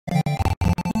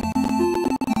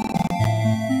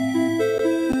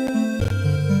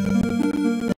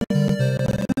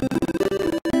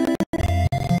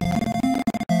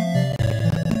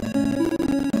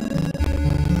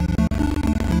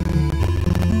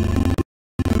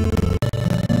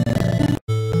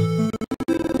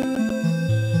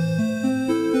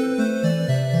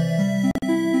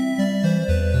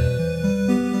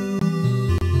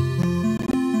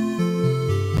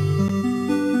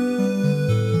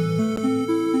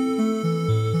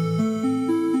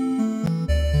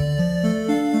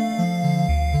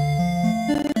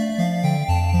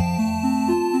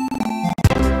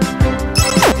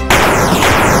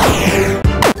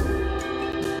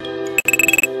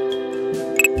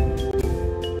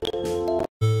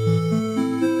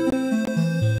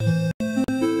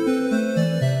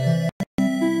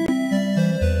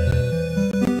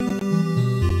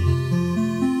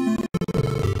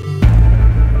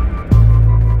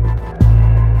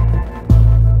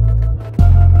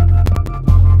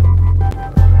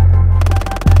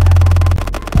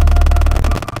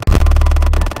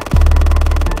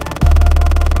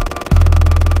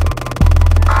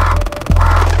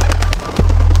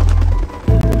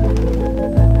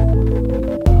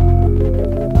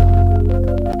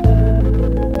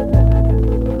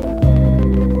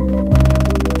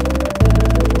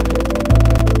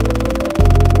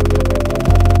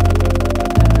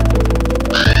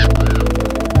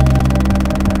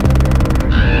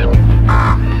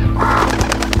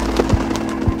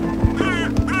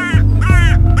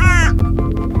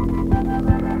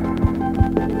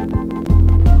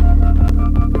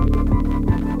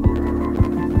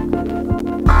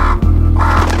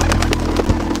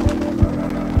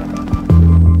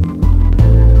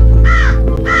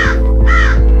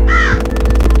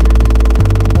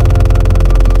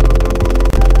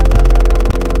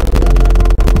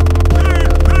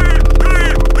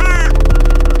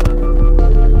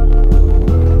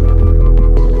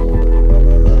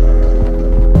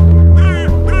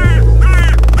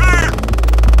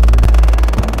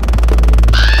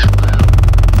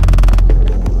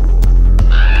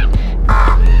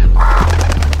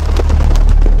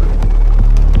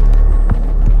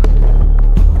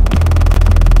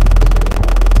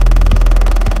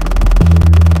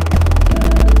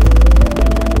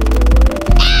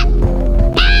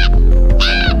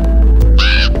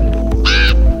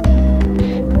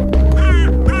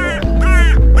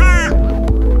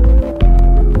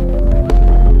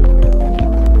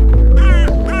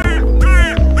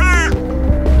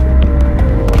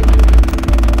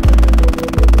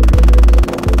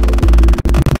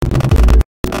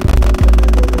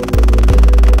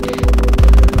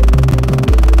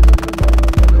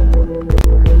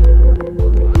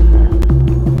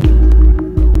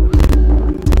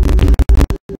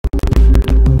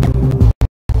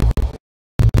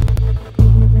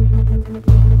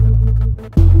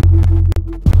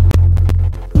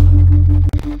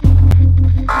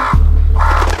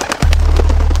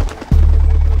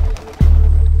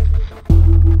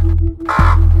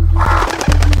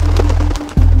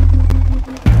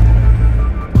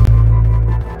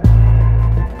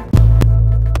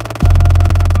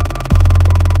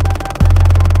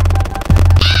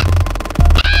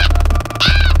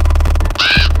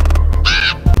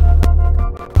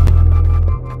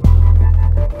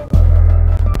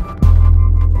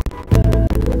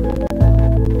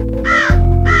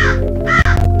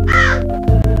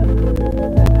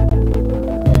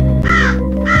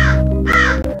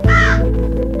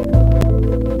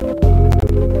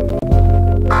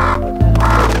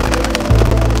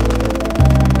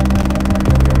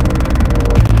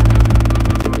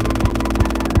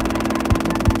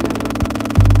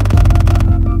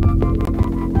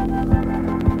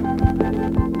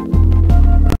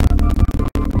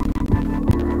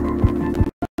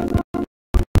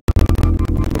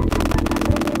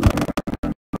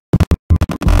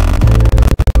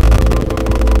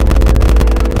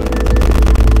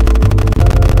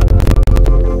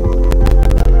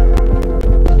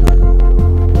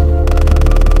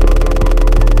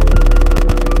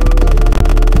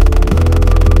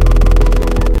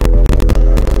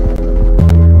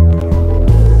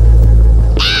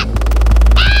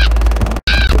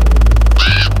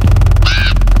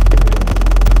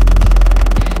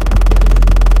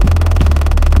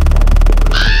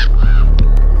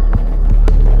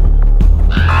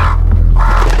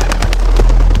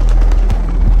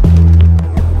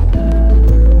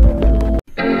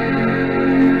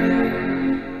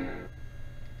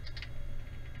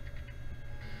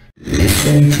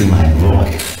Listen to my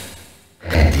voice,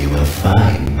 and you will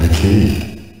find the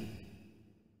key.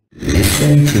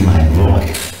 Listen to my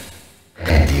voice,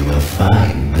 and you will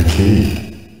find the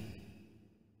key.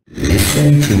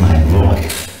 Listen to my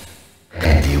voice,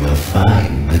 and you will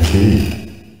find the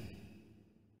key.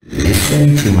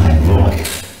 Listen to my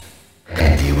voice,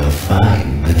 and you will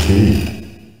find the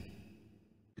key.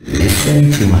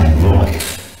 Listen to my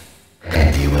voice,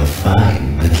 and you will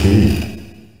find the key.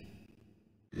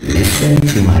 Listen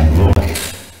to my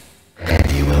voice,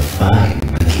 and you will find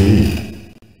the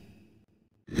key.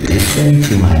 Listen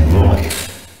to my voice,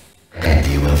 and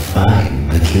you will find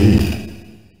the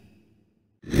key.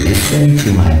 Listen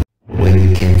to my. When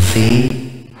you can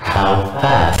see, how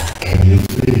fast can you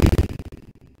flee?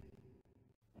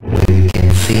 When you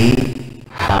can see,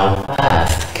 how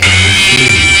fast can you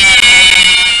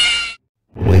flee?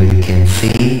 When you can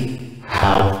see,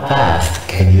 how fast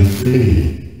can you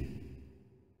flee?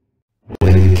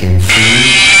 When you can see,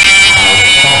 how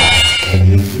fast can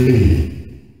you flee?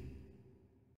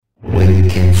 When you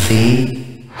can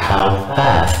see, how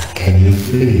fast can you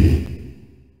flee?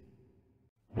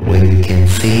 When you can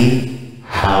see,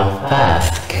 how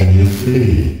fast can you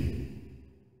flee?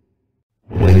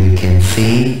 When you can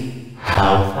see,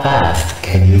 how fast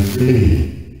can you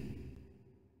flee?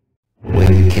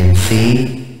 When you can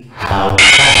see, how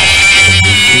fast can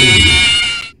you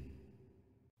flee?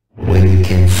 When you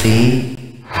can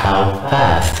see, how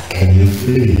fast can you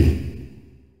flee?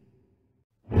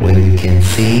 When you can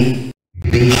see,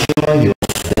 be sure you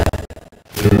step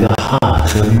through the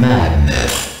heart of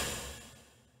madness.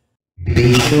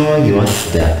 Be sure you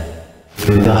step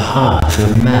through the heart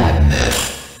of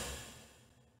madness.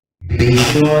 Be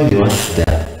sure you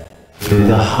step through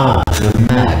the heart of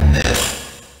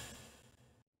madness.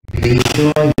 Be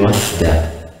sure you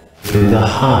step through the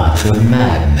heart of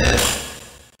madness.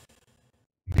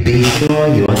 Be sure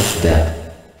you step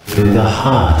through the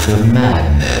heart of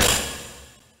madness.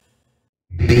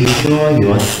 Be sure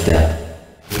you step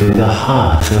through the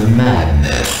heart of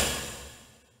madness.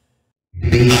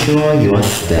 Be sure you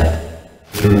step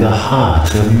through the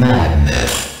heart of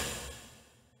madness.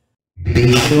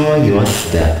 Be sure you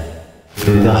step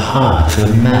through the heart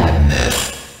of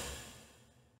madness.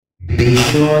 Be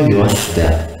sure you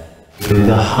step through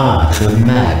the heart of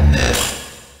madness.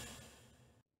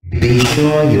 Be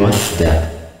sure you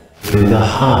step through the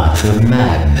heart of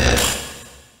madness.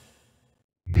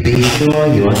 Be sure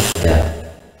you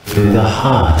step through the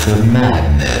heart of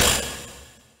madness.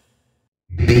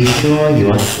 Be sure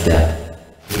you step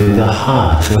through the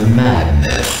heart of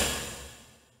madness.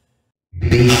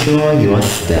 Be sure you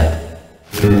step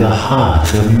through the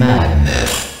heart of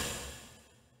madness.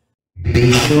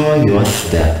 Be sure you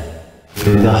step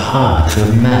through the heart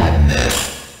of madness.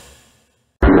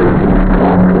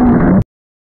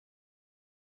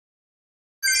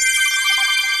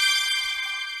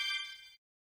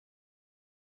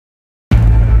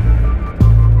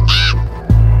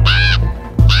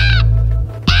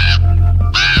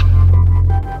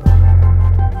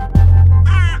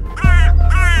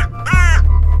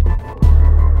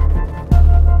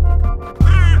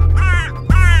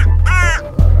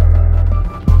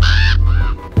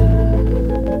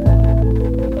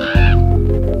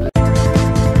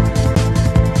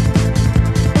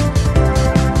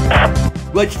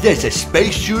 What's this, a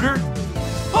space shooter?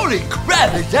 Holy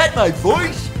crap, is that my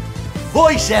voice?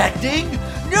 Voice acting?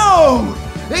 No!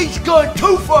 He's gone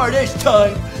too far this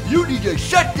time! You need to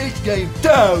shut this game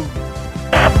down!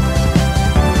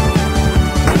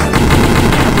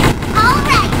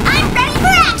 Alright, I'm ready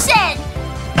for action!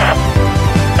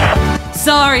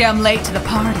 Sorry I'm late to the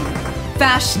party.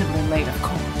 Fashionably late, of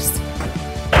course.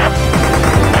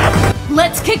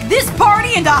 Let's kick this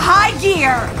party into high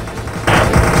gear!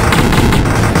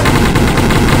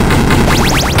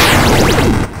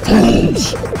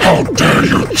 Fools! How dare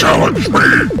you challenge me!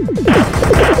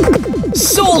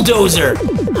 Souldozer!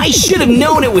 I should have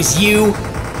known it was you!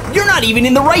 You're not even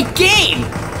in the right game!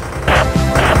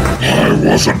 I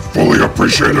wasn't fully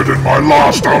appreciated in my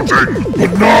last outing,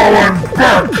 but now I'm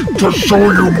back to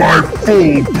show you my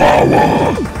full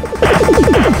power!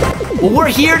 Well, we're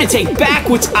here to take back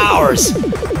what's ours!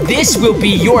 This will be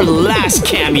your last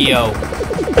cameo!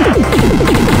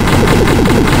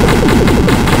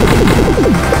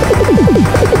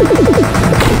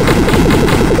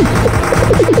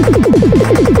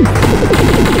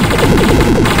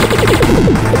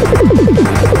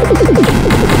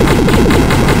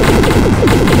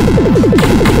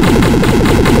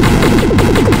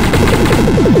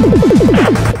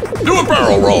 Do a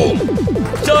barrel roll!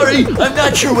 Sorry, I'm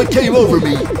not sure what came over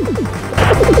me.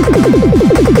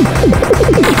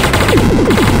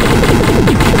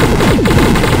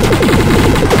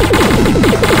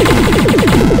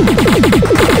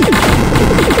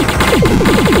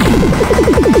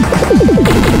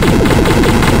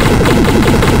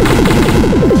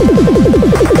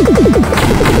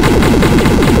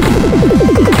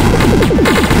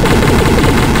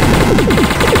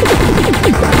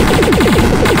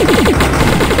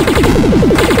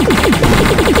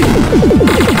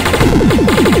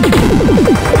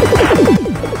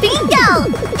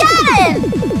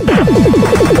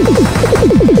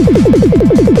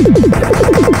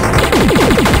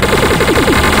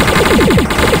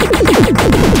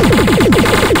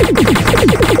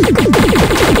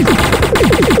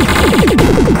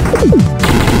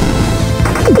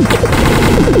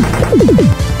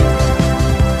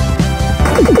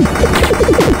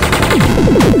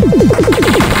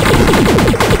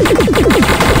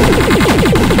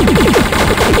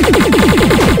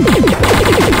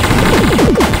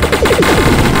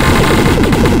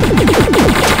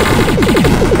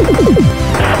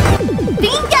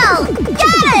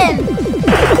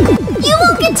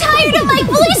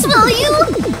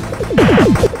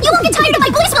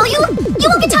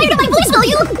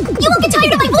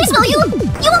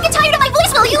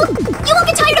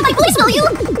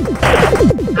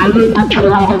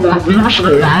 what you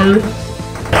say.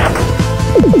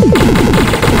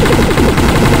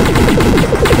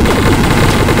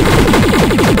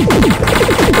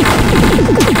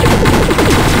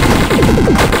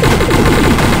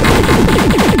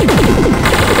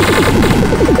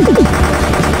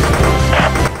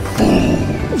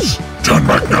 Turn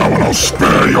back now and I'll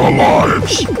spare your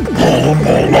lives. Or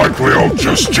more likely I'll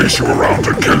just chase you around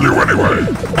and kill you anyway.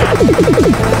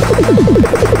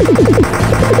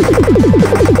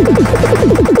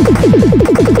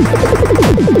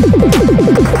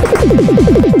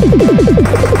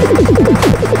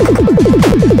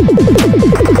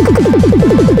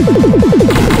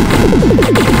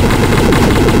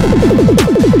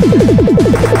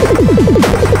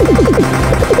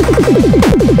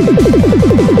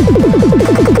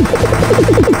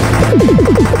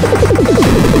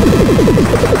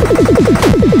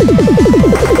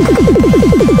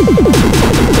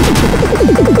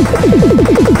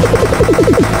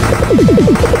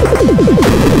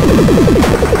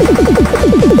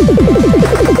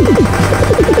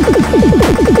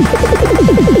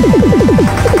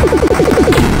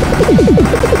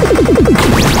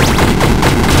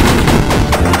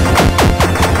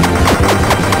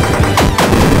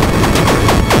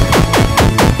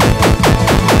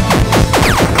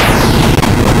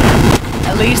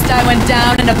 At least I went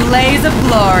down in a blaze of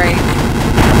glory.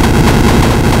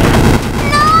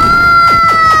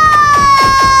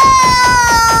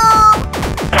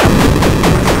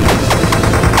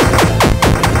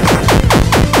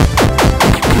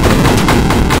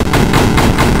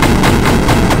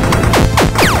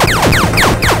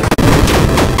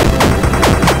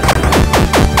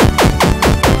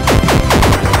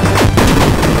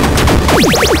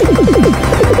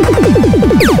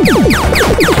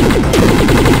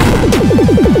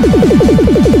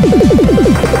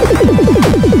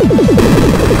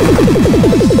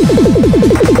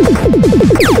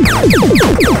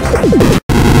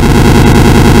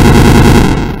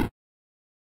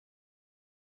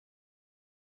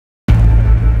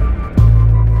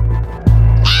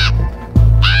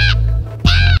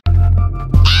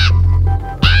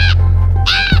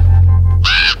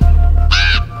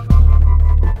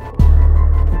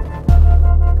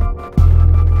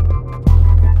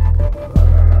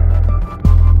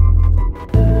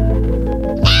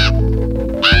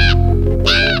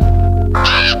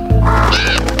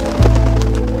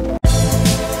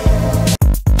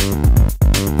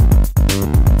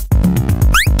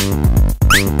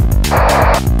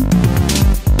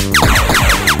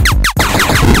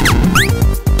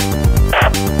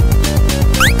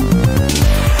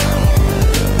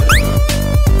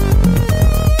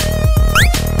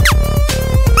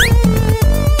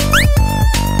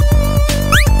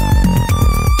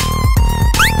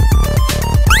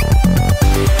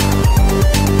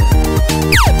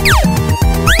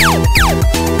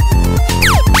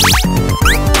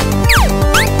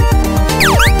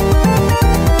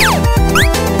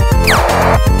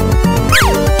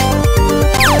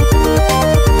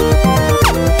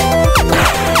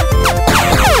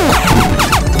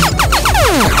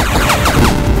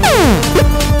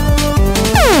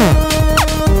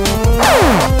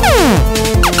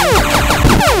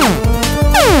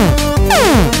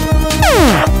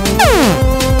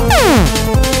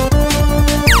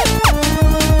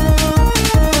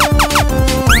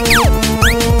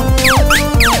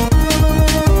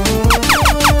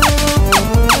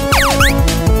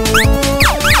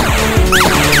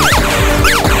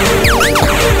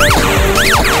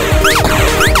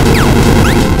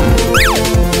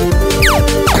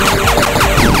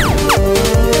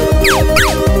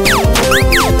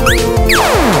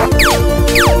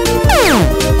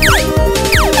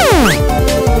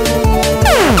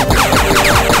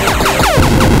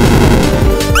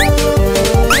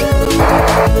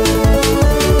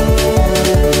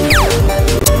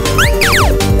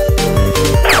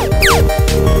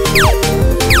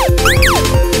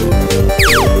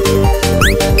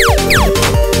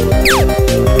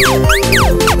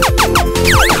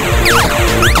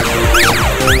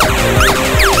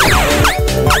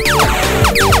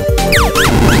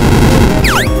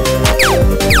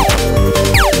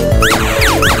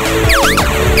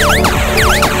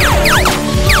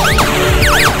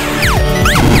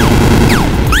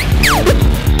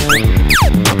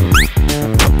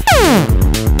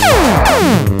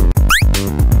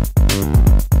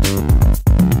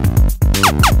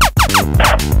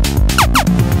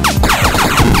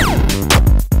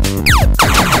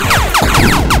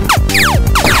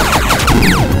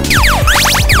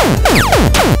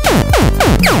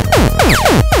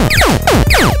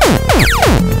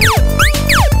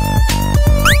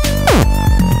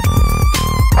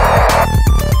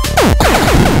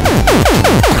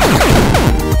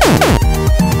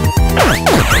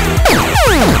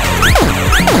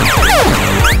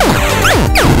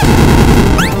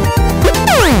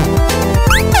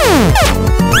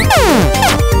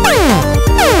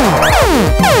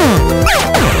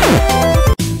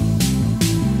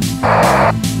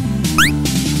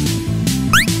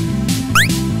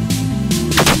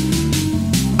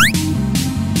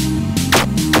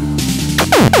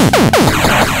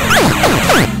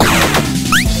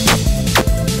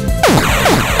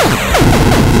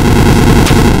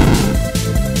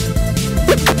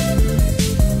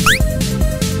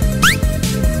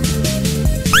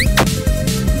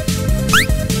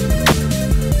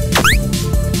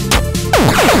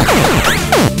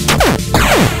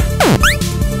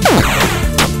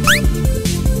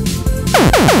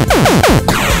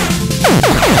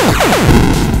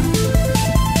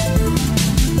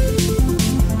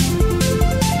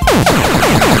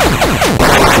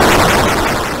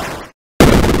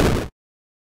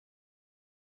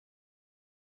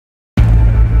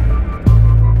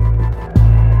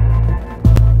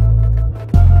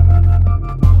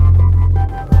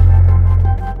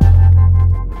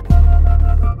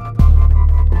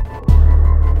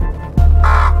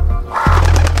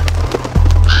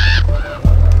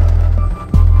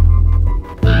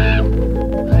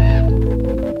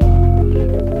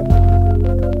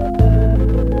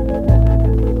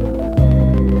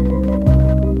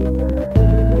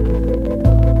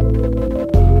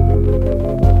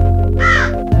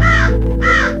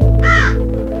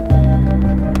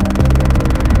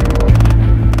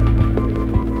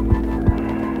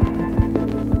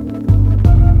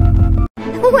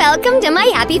 Welcome to my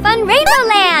happy fun rainbow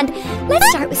land! Let's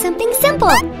start with something simple.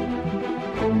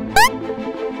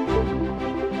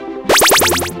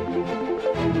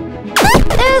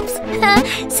 Oops!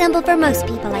 Simple for most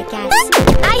people, I guess.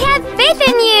 I have faith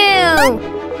in you!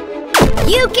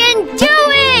 You can do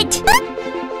it!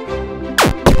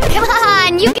 Come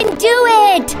on, you can do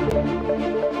it!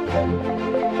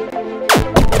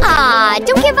 Ah,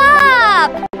 don't give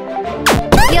up!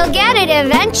 You'll get it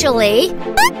eventually.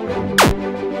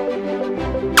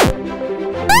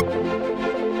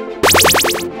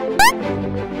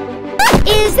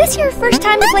 Is this your first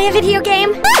time to play a video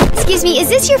game? Excuse me, is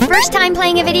this your first time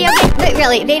playing a video game? But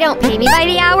really, they don't pay me by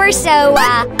the hour, so,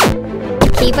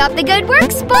 keep up the good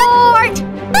work, sport!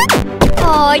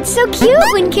 Oh, it's so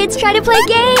cute when kids try to play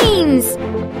games!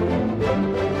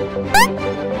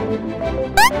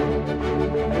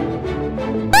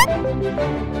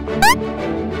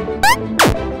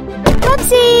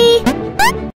 Whoopsie!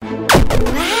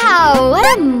 Wow, what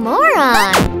a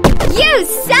moron! You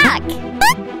suck!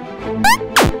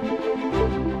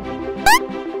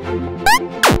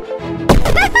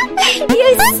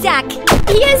 You suck!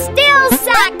 You still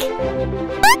suck!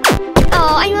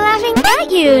 Oh, I'm laughing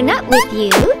at you, not with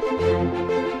you.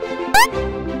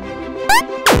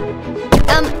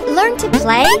 Learn to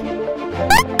play?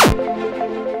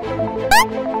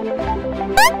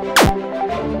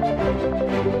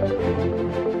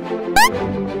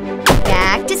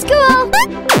 Back to school!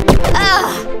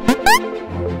 Ugh!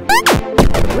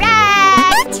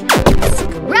 Rat!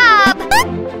 Scrub!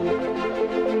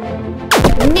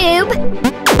 Noob!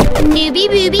 Noobie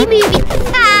booby booby!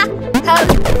 Ha! Ho!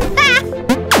 Ha!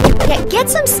 Yeah, get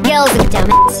some skills,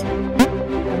 dumbass.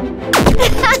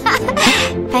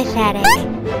 Pathetic.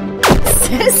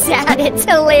 So sad, it's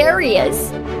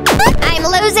hilarious. I'm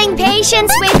losing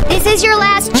patience with this is your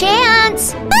last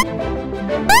chance.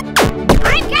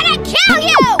 I'm gonna kill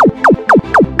you!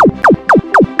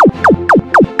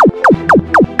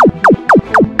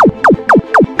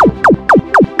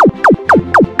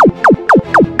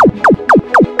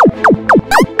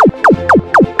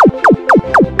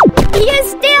 You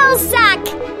still suck!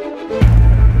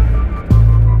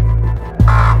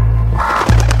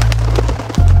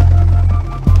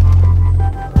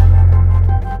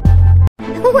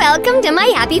 Welcome to my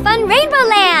happy fun rainbow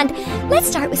land! Let's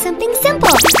start with something simple.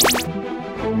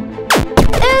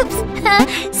 Oops!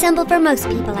 Simple for most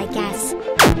people, I guess.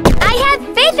 I have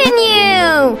faith in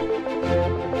you!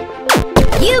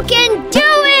 You can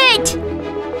do it!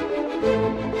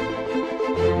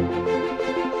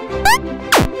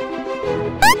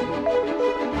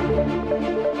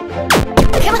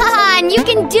 Come on, you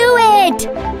can do it!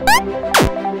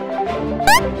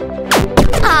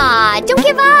 Ah, don't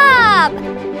give up!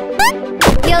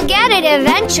 You'll get it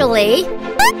eventually.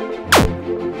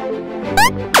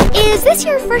 Is this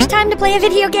your first time to play a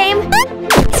video game?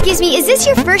 Excuse me, is this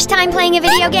your first time playing a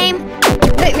video game?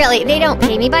 But really, they don't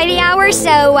pay me by the hour,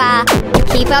 so,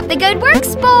 keep up the good work,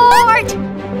 sport!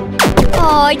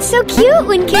 Oh, it's so cute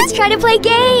when kids try to play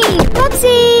games.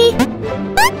 Whoopsie!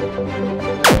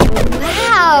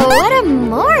 Wow, what a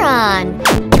moron!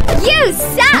 You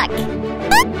suck!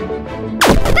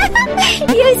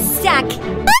 You suck!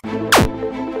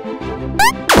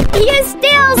 You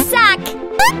still suck!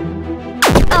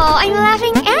 Oh, I'm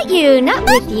laughing at you, not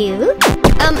with you.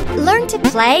 Learn to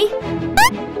play?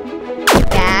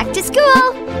 Back to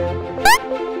school!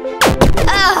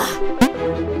 Ugh!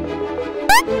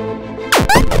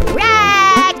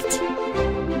 Wrecked!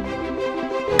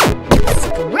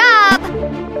 Scrub!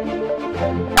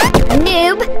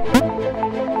 Noob!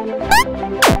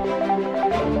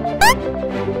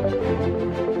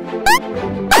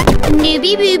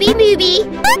 Noobie booby booby!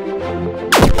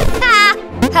 Ha!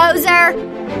 Poser!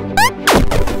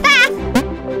 Ha!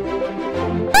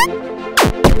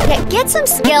 Yeah, get some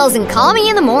skills and call me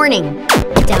in the morning,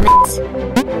 dumbass.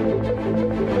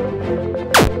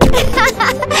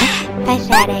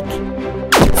 Pathetic.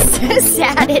 So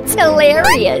sad, it's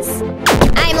hilarious.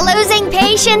 I'm losing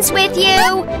patience with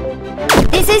you.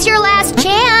 This is your last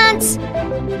chance.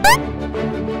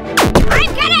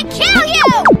 I'm gonna kill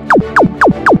you!